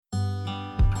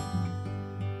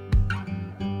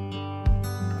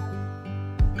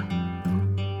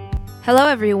Hello,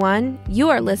 everyone. You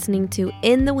are listening to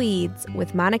In the Weeds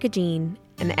with Monica Jean,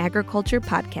 an agriculture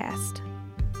podcast.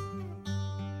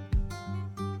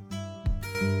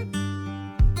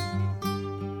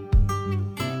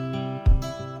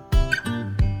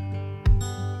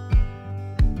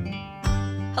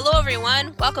 Hello,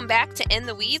 everyone. Welcome back to In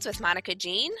the Weeds with Monica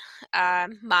Jean.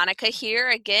 Monica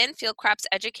here again, field crops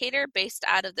educator based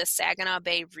out of the Saginaw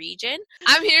Bay region.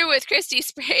 I'm here with Christy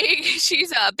Sprague.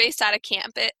 She's based out of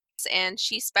campus, and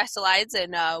she specializes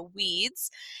in weeds.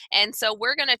 And so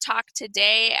we're going to talk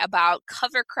today about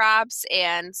cover crops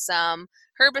and some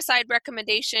herbicide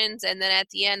recommendations, and then at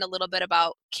the end a little bit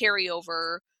about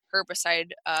carryover herbicide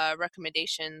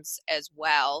recommendations as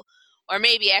well, or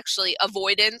maybe actually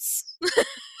avoidance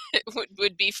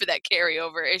would be for that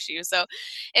carryover issue. So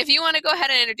if you want to go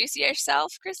ahead and introduce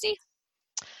yourself, Christy.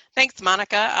 Thanks,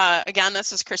 Monica. Again,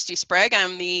 this is Christy Sprague.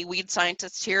 I'm the weed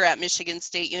scientist here at Michigan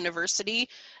State University,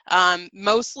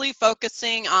 mostly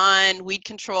focusing on weed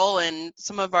control and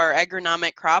some of our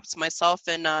agronomic crops. Myself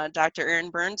and Dr. Aaron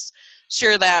Burns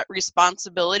share that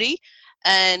responsibility,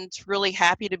 and really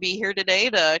happy to be here today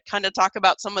to kind of talk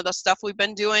about some of the stuff we've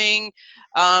been doing,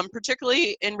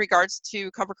 particularly in regards to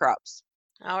cover crops.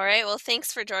 All right. Well,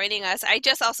 thanks for joining us. I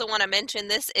just also want to mention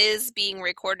this is being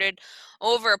recorded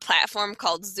over a platform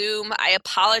called Zoom. I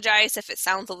apologize if it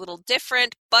sounds a little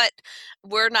different, but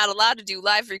we're not allowed to do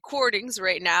live recordings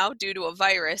right now due to a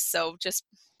virus. So just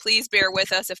please bear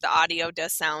with us if the audio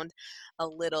does sound a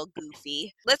little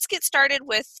goofy. Let's get started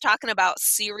with talking about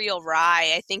cereal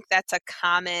rye. I think that's a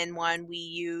common one we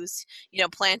use,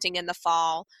 planting in the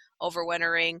fall,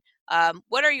 overwintering.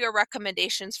 What are your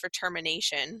recommendations for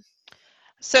termination?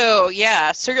 So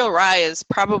yeah, cereal rye is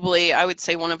probably, I would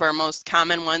say, one of our most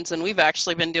common ones, and we've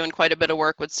actually been doing quite a bit of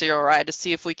work with cereal rye to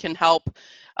see if we can help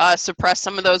suppress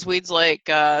some of those weeds like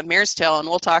mare's tail, and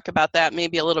we'll talk about that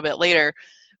maybe a little bit later.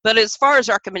 But as far as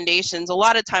recommendations, a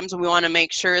lot of times we want to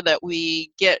make sure that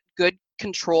we get good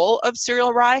control of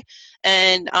cereal rye,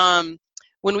 and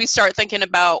when we start thinking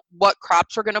about what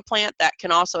crops we're going to plant, that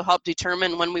can also help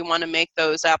determine when we want to make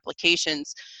those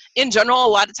applications. In general, a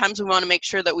lot of times we want to make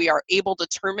sure that we are able to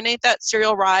terminate that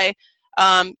cereal rye.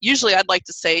 Usually I'd like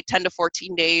to say 10 to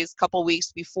 14 days, couple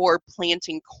weeks before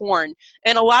planting corn.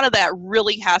 And a lot of that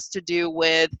really has to do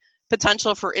with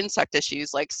potential for insect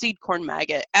issues like seed corn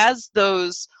maggot. As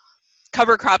those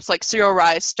cover crops like cereal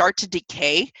rye start to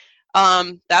decay,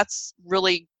 that's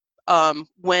really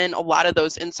when a lot of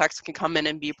those insects can come in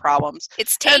and be problems.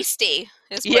 It's tasty.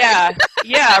 Yeah,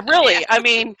 really. Yeah. I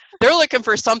mean, they're looking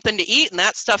for something to eat, and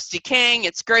that stuff's decaying.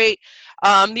 It's great.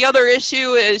 The other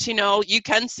issue is, you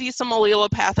can see some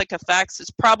allelopathic effects.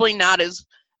 It's probably not as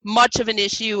much of an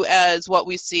issue as what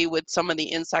we see with some of the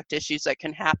insect issues that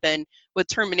can happen with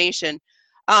termination.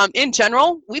 In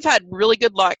general, we've had really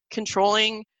good luck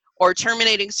controlling or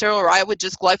terminating cereal rye with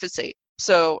just glyphosate.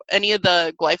 So any of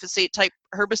the glyphosate type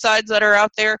herbicides that are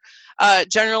out there,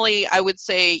 generally I would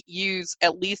say use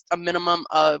at least a minimum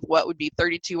of what would be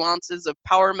 32 ounces of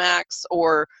Power Max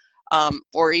or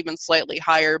even slightly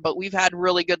higher. But we've had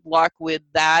really good luck with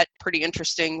that. Pretty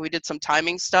interesting. We did some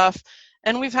timing stuff,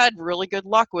 and we've had really good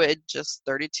luck with just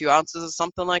 32 ounces of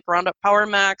something like Roundup Power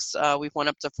Max. We've went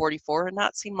up to 44 and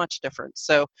not seen much difference.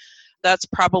 So that's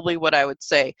probably what I would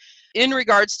say. In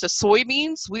regards to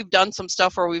soybeans, we've done some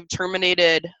stuff where we've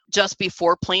terminated just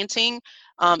before planting,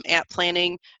 at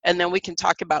planting, and then we can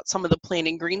talk about some of the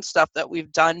planting green stuff that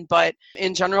we've done. But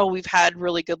in general, we've had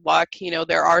really good luck.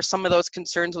 There are some of those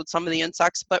concerns with some of the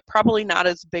insects, but probably not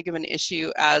as big of an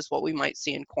issue as what we might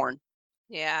see in corn.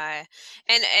 Yeah,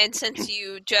 and since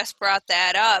you just brought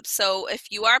that up, so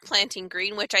if you are planting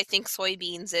green, which I think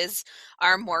soybeans is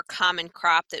our more common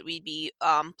crop that we'd be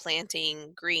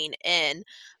planting green in,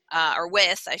 or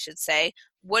with, I should say,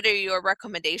 what are your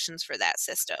recommendations for that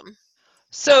system?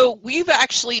 So we've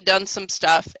actually done some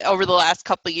stuff over the last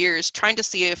couple of years trying to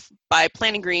see if by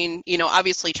planting green,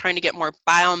 obviously trying to get more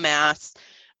biomass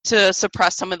to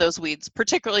suppress some of those weeds,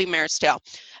 particularly mare's tail.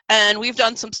 And we've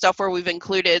done some stuff where we've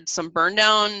included some burn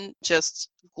down, just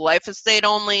glyphosate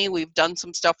only. We've done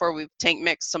some stuff where we've tank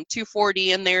mixed some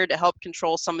 2,4-D in there to help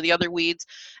control some of the other weeds.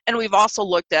 And we've also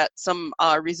looked at some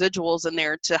residuals in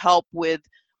there to help with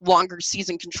longer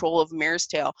season control of mare's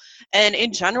tail. And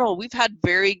in general, we've had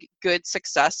very good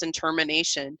success in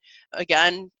termination.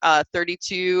 Again,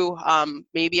 32,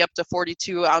 maybe up to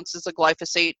 42 ounces of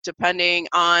glyphosate, depending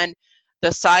on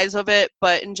the size of it.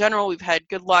 But in general, we've had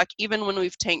good luck, even when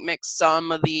we've tank mixed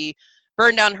some of the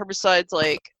burn down herbicides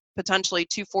like potentially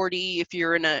 2,4-D if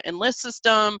you're in an enlist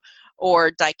system,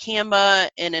 or dicamba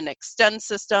in an Extend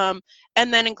system,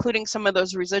 and then including some of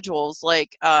those residuals like,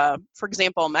 for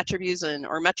example, metribuzin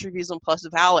or metribuzin plus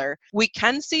Valor. We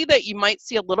can see that you might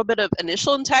see a little bit of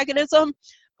initial antagonism,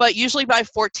 but usually by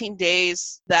 14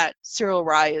 days, that cereal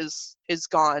rye is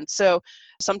gone. So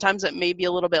sometimes it may be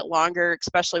a little bit longer,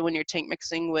 especially when you're tank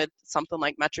mixing with something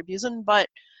like metribuzin, but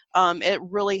it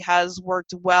really has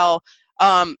worked well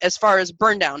as far as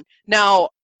burn down. Now,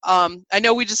 I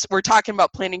know we're talking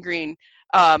about planting green.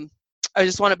 I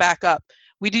just want to back up.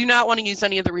 We do not want to use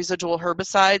any of the residual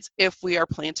herbicides if we are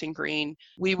planting green.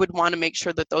 We would want to make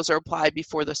sure that those are applied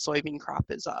before the soybean crop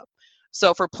is up.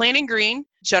 So for planting green,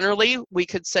 generally we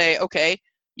could say, okay,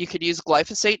 you could use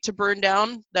glyphosate to burn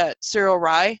down that cereal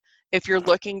rye. If you're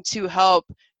looking to help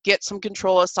get some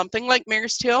control of something like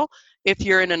mare's tail, if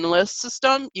you're in an Enlist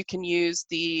system, you can use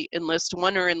the Enlist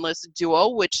 1 or Enlist Duo,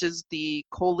 which is the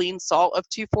choline salt of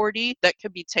 2,4-D that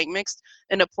could be tank mixed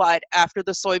and applied after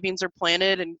the soybeans are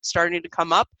planted and starting to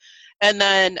come up. And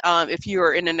then if you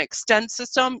are in an Extend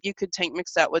system, you could tank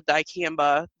mix that with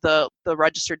dicamba, the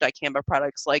registered dicamba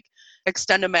products like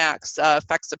XtendiMax,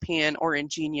 Fexapan, or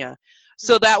Ingenia.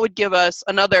 So that would give us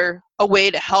a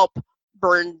way to help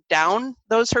burn down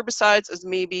those herbicides, as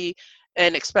maybe,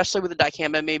 and especially with the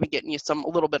dicamba, maybe getting you a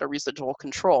little bit of residual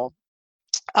control.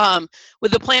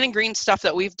 With the planting green stuff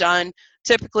that we've done,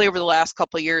 typically over the last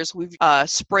couple of years, we've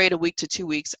sprayed a week to 2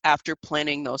 weeks after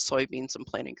planting those soybeans and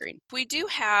planting green. We do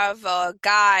have a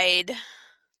guide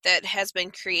that has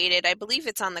been created. I believe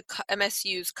it's on the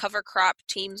MSU's Cover Crop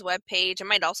Teams webpage. It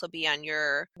might also be on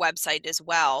your website as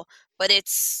well, but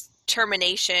it's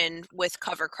termination with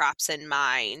cover crops in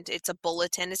mind. It's a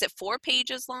bulletin. Is it 4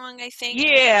 pages long, I think?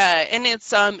 Yeah, and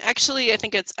it's actually, I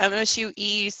think it's MSU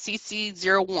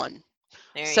ECC01.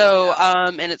 So,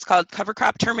 and it's called Cover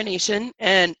Crop Termination,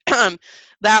 and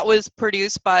that was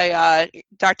produced by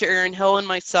Dr. Aaron Hill and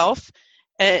myself,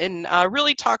 and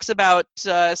really talks about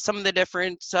some of the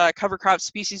different cover crop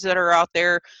species that are out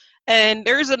there. And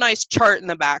there's a nice chart in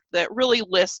the back that really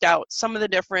lists out some of the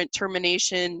different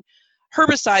termination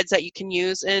herbicides that you can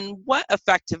use and what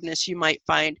effectiveness you might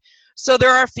find. So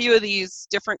there are a few of these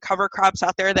different cover crops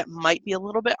out there that might be a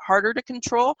little bit harder to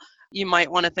control. You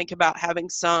might want to think about having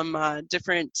some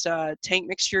different tank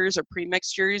mixtures or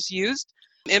pre-mixtures used.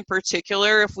 In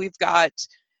particular, if we've got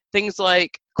things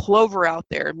like clover out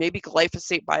there, maybe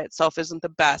glyphosate by itself isn't the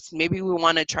best. Maybe we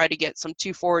want to try to get some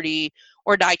 2,4-D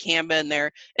or dicamba in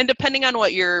there. And depending on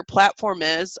what your platform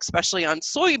is, especially on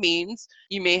soybeans,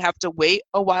 you may have to wait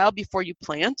a while before you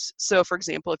plant. So for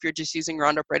example, if you're just using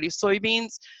Roundup Ready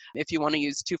soybeans, if you want to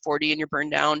use 2,4-D in your burn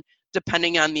down,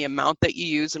 depending on the amount that you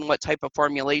use and what type of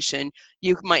formulation,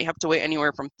 you might have to wait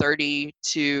anywhere from 30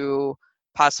 to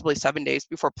possibly 7 days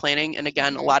before planting. And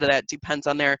again, a lot of that depends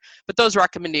on there, but those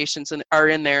recommendations are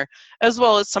in there, as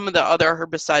well as some of the other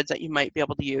herbicides that you might be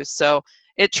able to use. So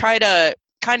it kind of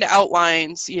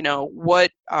outlines,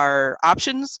 what are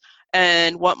options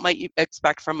and what might you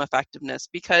expect from effectiveness,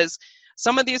 because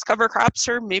some of these cover crops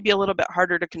are maybe a little bit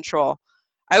harder to control.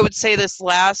 I would say this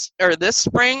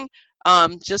spring,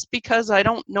 just because I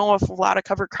don't know if a lot of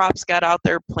cover crops got out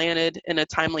there planted in a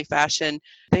timely fashion,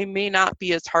 they may not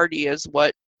be as hardy as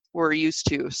what we're used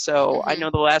to. So I know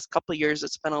the last couple of years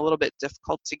it's been a little bit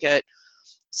difficult to get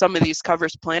some of these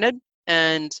covers planted,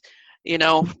 and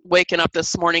waking up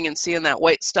this morning and seeing that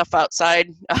white stuff outside,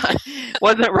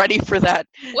 wasn't ready for that.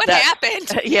 What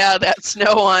happened? Yeah, that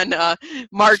snow on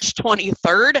March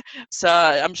 23rd. So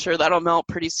I'm sure that'll melt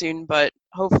pretty soon, but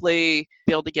hopefully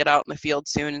be able to get out in the field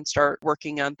soon and start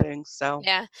working on things. So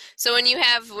yeah. So when you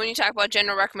talk about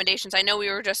general recommendations, I know we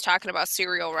were just talking about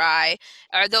cereal rye.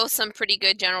 Are those some pretty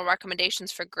good general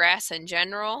recommendations for grass in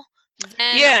general?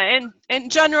 Yeah, and in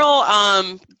general,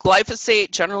 glyphosate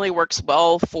generally works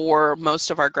well for most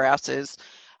of our grasses.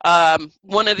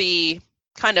 One of the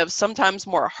kind of sometimes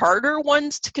more harder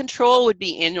ones to control would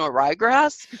be annual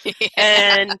ryegrass. Yeah.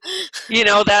 And,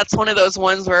 that's one of those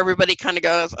ones where everybody kind of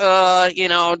goes,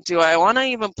 do I want to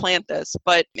even plant this?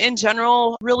 But in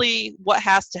general, really what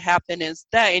has to happen is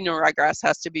that annual ryegrass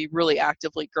has to be really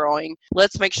actively growing.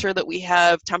 Let's make sure that we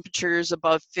have temperatures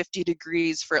above 50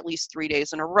 degrees for at least 3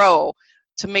 days in a row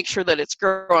to make sure that it's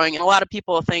growing. And a lot of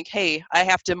people think, hey, I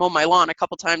have to mow my lawn a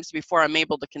couple times before I'm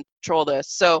able to control this.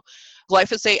 So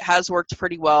glyphosate has worked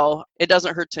pretty well. It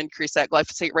doesn't hurt to increase that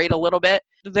glyphosate rate a little bit.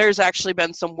 There's actually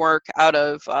been some work out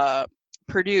of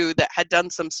Purdue that had done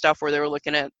some stuff where they were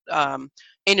looking at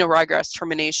annual ryegrass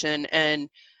termination and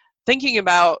thinking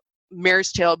about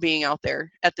mare's tail being out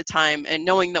there at the time, and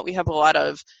knowing that we have a lot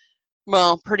of,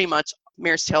 pretty much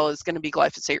mare's tail is going to be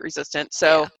glyphosate resistant.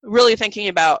 So really thinking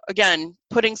about, again,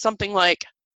 putting something like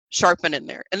Sharpen in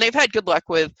there. And they've had good luck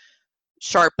with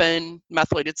Sharpen,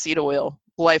 methylated seed oil,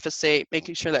 glyphosate,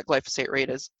 making sure that glyphosate rate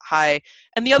is high.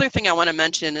 And the other thing I want to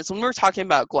mention is when we're talking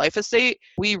about glyphosate,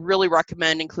 we really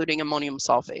recommend including ammonium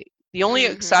sulfate. The only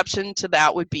exception to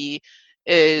that would be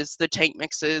is the tank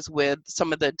mixes with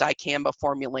some of the dicamba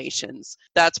formulations.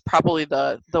 That's probably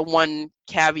the one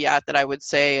caveat that I would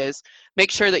say is make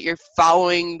sure that you're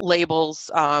following labels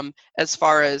as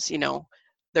far as,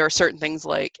 there are certain things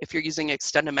like if you're using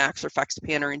XtendiMax or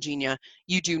Fexapan or Ingenia,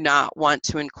 you do not want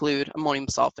to include ammonium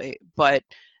sulfate, but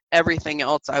everything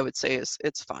else I would say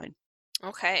it's fine.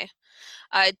 Okay.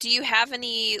 Do you have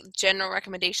any general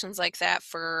recommendations like that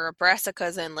for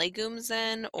brassicas and legumes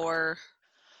then, or?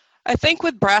 I think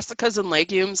with brassicas and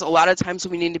legumes, a lot of times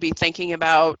we need to be thinking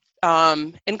about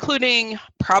including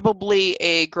probably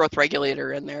a growth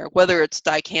regulator in there, whether it's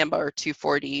dicamba or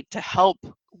 2,4-D, to help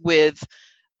with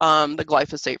the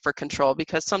glyphosate for control,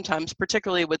 because sometimes,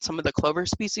 particularly with some of the clover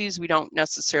species, we don't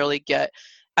necessarily get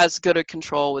as good a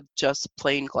control with just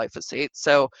plain glyphosate.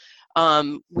 So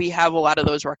we have a lot of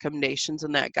those recommendations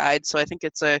in that guide. So I think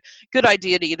it's a good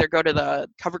idea to either go to the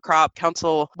Cover Crop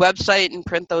Council website and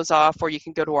print those off, or you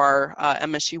can go to our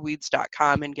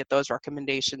msuweeds.com and get those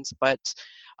recommendations. But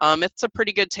it's a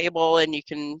pretty good table, and you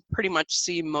can pretty much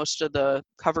see most of the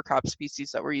cover crop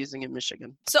species that we're using in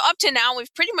Michigan. So up to now,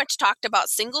 we've pretty much talked about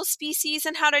single species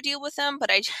and how to deal with them,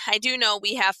 but I do know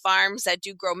we have farms that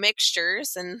do grow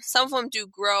mixtures, and some of them do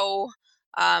grow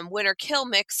winter kill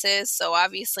mixes. So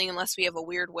obviously, unless we have a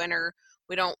weird winter,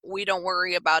 we don't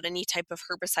worry about any type of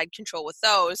herbicide control with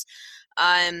those.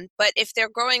 But if they're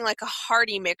growing like a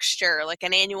hardy mixture, like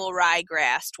an annual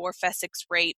ryegrass, dwarf Essex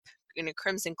rape,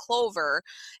 crimson clover,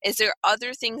 is there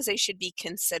other things they should be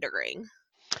considering?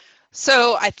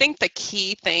 So I think the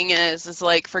key thing is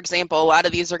like, for example, a lot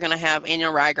of these are going to have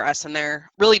annual ryegrass in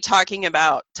there. Really talking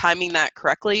about timing that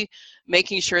correctly,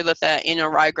 making sure that that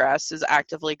annual ryegrass is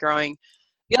actively growing.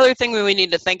 The other thing we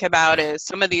need to think about is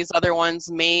some of these other ones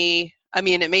it may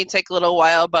take a little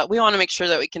while, but we want to make sure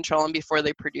that we control them before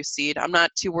they produce seed. I'm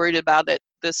not too worried about it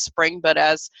this spring, but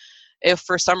if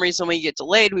for some reason we get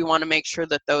delayed, we want to make sure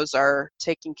that those are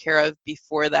taken care of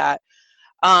before that.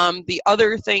 The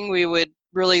other thing we would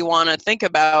really want to think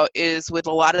about is with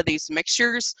a lot of these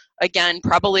mixtures, again,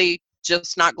 probably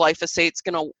just not glyphosate is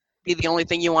going to be the only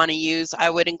thing you want to use.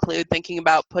 I would include thinking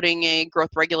about putting a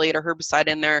growth regulator herbicide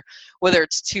in there, whether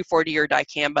it's 2,4-D or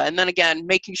dicamba. And then again,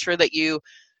 making sure that you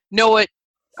know what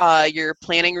your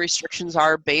planting restrictions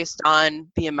are based on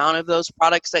the amount of those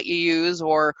products that you use,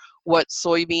 or what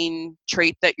soybean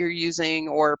trait that you're using,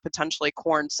 or potentially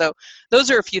corn. So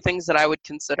those are a few things that I would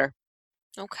consider.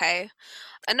 Okay.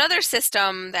 Another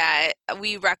system that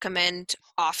we recommend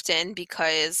often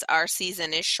because our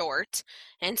season is short,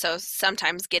 and so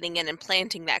sometimes getting in and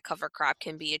planting that cover crop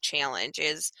can be a challenge,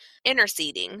 is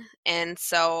interseeding. And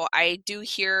so I do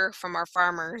hear from our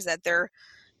farmers that they're,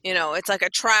 it's like a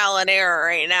trial and error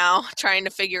right now, trying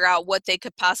to figure out what they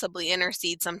could possibly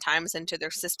interseed sometimes into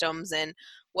their systems and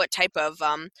what type of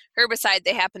herbicide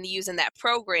they happen to use in that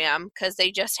program, because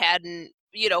they just hadn't,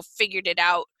 figured it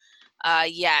out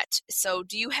yet. So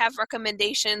do you have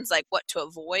recommendations like what to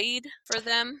avoid for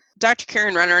them? Dr.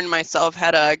 Karen Renner and myself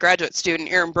had a graduate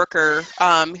student, Aaron Brooker,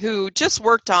 who just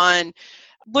worked on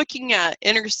looking at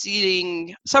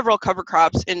interseeding several cover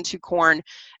crops into corn.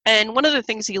 And one of the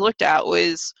things he looked at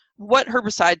was what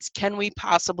herbicides can we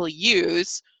possibly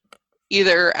use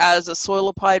either as a soil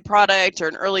applied product or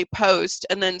an early post,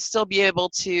 and then still be able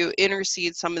to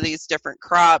interseed some of these different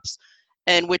crops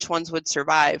and which ones would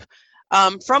survive.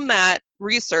 From that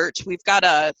research, we've got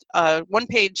a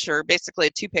one-page, or basically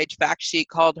a two-page fact sheet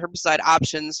called Herbicide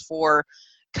Options for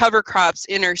Cover Crops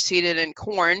Interseeded in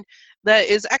Corn that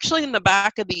is actually in the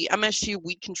back of the MSU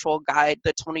Weed Control Guide,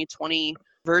 the 2020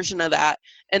 version of that.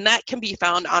 And that can be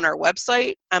found on our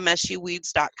website,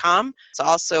 msuweeds.com. It's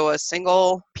also a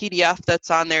single PDF that's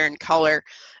on there in color.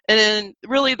 And then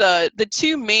really the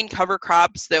two main cover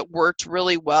crops that worked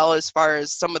really well as far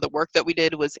as some of the work that we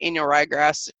did was annual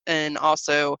ryegrass and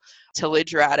also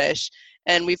tillage radish.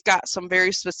 And we've got some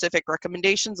very specific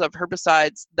recommendations of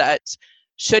herbicides that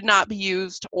should not be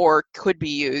used or could be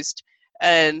used,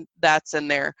 and that's in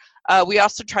there. We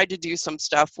also tried to do some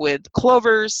stuff with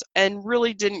clovers and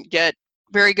really didn't get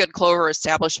very good clover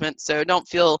establishment, so don't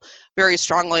feel very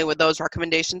strongly with those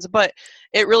recommendations, but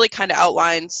it really kind of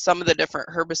outlines some of the different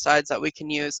herbicides that we can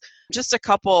use. Just a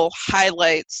couple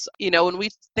highlights, when we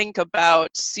think about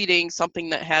seeding something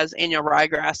that has annual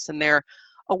ryegrass in there,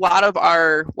 a lot of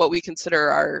what we consider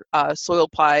our soil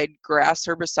applied grass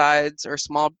herbicides or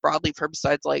small broadleaf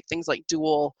herbicides, like things like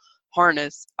Dual,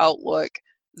 Harness, Outlook,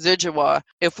 Zidua,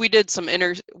 if we did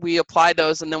we applied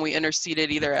those and then we interseeded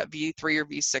either at V3 or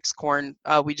V6 corn,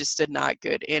 we just did not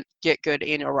get good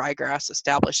annual ryegrass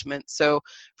establishment. So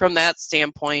from that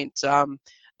standpoint,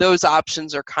 those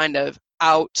options are kind of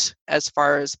out as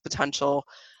far as potential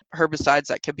herbicides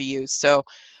that could be used. So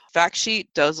fact sheet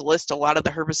does list a lot of the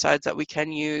herbicides that we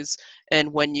can use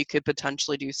and when you could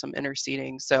potentially do some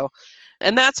interseeding. So,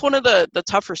 and that's one of the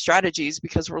tougher strategies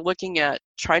because we're looking at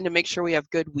trying to make sure we have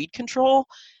good weed control,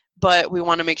 but we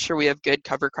want to make sure we have good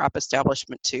cover crop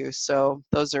establishment too. So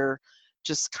those are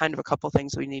just kind of a couple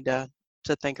things we need to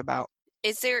think about.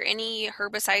 Is there any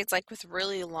herbicides like with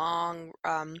really long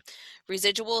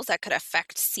residuals that could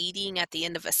affect seeding at the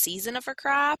end of a season of a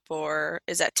crop, or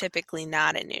is that typically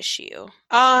not an issue?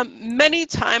 Many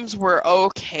times we're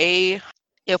okay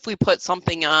if we put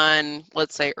something on,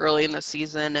 let's say early in the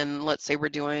season, and let's say we're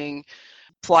doing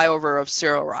flyover of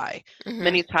cereal rye. Mm-hmm.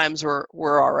 Many times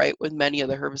we're all right with many of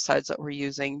the herbicides that we're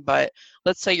using, but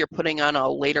let's say you're putting on a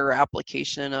later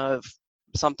application of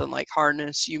something like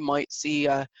harness, you might see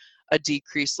a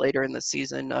decrease later in the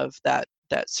season of that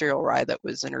cereal rye that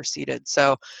was interseeded.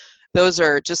 So those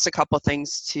are just a couple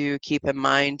things to keep in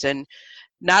mind. And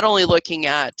not only looking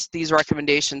at these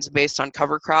recommendations based on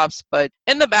cover crops, but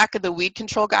in the back of the weed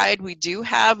control guide, we do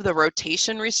have the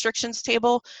rotation restrictions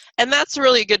table. And that's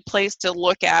really a good place to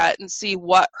look at and see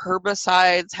what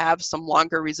herbicides have some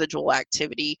longer residual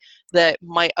activity that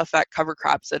might affect cover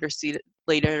crops that are seeded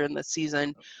later in the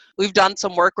season. We've done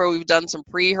some work where we've done some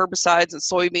pre-herbicides and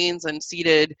soybeans and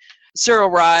seeded cereal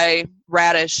rye,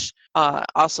 radish,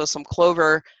 also some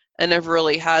clover, and have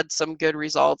really had some good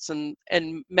results. And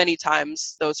many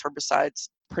times those herbicides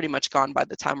pretty much gone by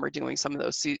the time we're doing some of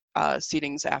those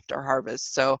seedings after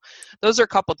harvest. So those are a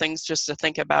couple things just to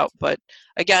think about. But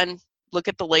again, look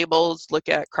at the labels, look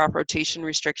at crop rotation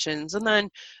restrictions, and then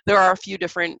there are a few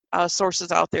different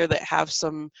sources out there that have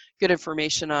some good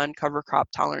information on cover crop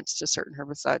tolerance to certain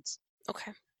herbicides.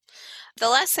 Okay. The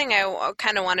last thing I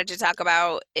kind of wanted to talk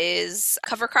about is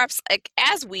cover crops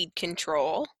as weed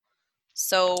control.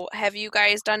 So have you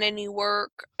guys done any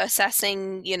work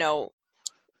assessing,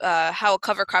 how a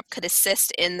cover crop could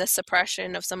assist in the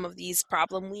suppression of some of these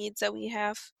problem weeds that we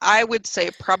have? I would say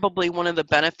probably one of the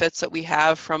benefits that we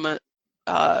have from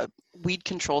a weed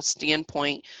control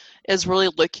standpoint is really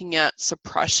looking at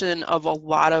suppression of a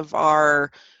lot of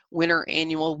our winter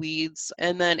annual weeds.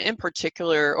 And then in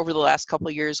particular, over the last couple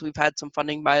of years, we've had some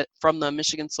funding from the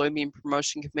Michigan Soybean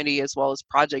Promotion Committee as well as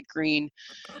Project Green,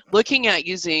 looking at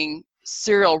using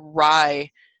cereal rye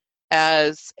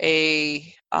as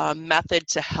a method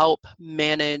to help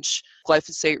manage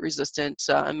glyphosate-resistant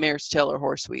Mare's tail or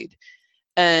horseweed.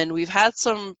 And we've had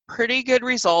some pretty good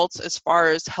results as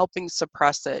far as helping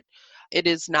suppress it. It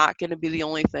is not going to be the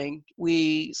only thing.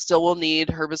 We still will need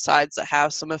herbicides that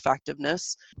have some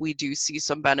effectiveness. We do see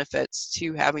some benefits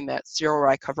to having that cereal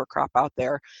rye cover crop out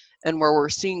there. And where we're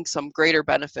seeing some greater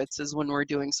benefits is when we're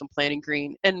doing some planting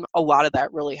green. And a lot of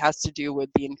that really has to do with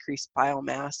the increased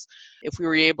biomass. If we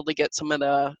were able to get some of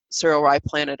the cereal rye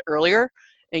planted earlier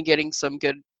and getting some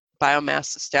good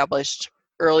biomass established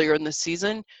earlier in the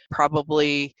season,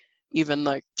 probably even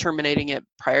like terminating it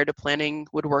prior to planting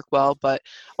would work well, but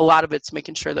a lot of it's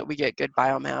making sure that we get good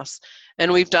biomass.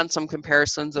 And we've done some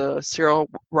comparisons of cereal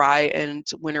rye and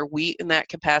winter wheat in that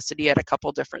capacity at a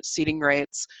couple different seeding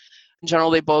rates. In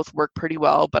general, they both work pretty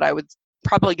well, but I would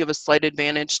probably give a slight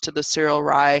advantage to the cereal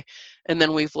rye. And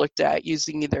then we've looked at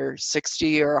using either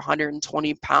 60 or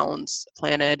 120 pounds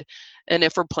planted. And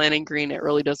if we're planting green, it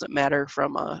really doesn't matter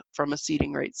from a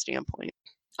seeding rate standpoint.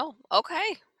 Oh,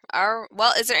 okay.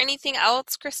 Well, is there anything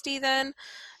else, Christy, then,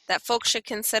 that folks should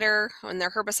consider in their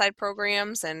herbicide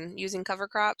programs and using cover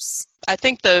crops? I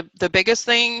think the biggest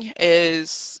thing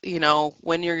is,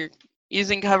 when you're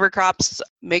using cover crops,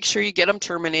 make sure you get them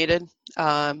terminated.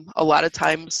 A lot of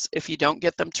times, if you don't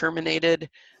get them terminated,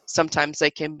 sometimes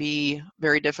they can be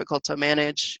very difficult to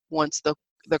manage once the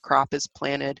crop is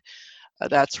planted.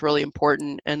 That's really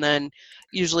important. And then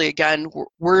usually, again,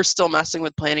 we're still messing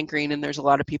with planting green, and there's a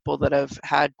lot of people that have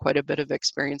had quite a bit of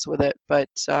experience with it. But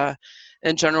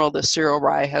in general, the cereal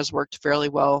rye has worked fairly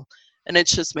well, and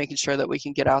it's just making sure that we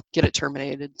can get it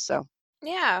terminated. So.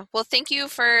 Yeah. Well, thank you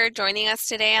for joining us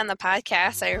today on the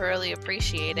podcast. I really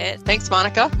appreciate it. Thanks,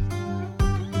 Monica.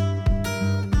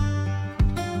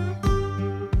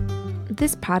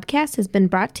 This podcast has been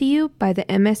brought to you by the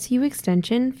MSU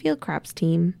Extension Field Crops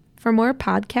team. For more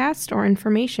podcasts or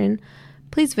information,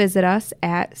 please visit us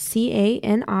at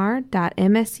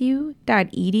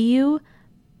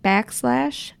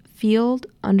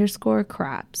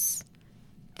canr.msu.edu/field_crops.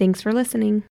 Thanks for listening.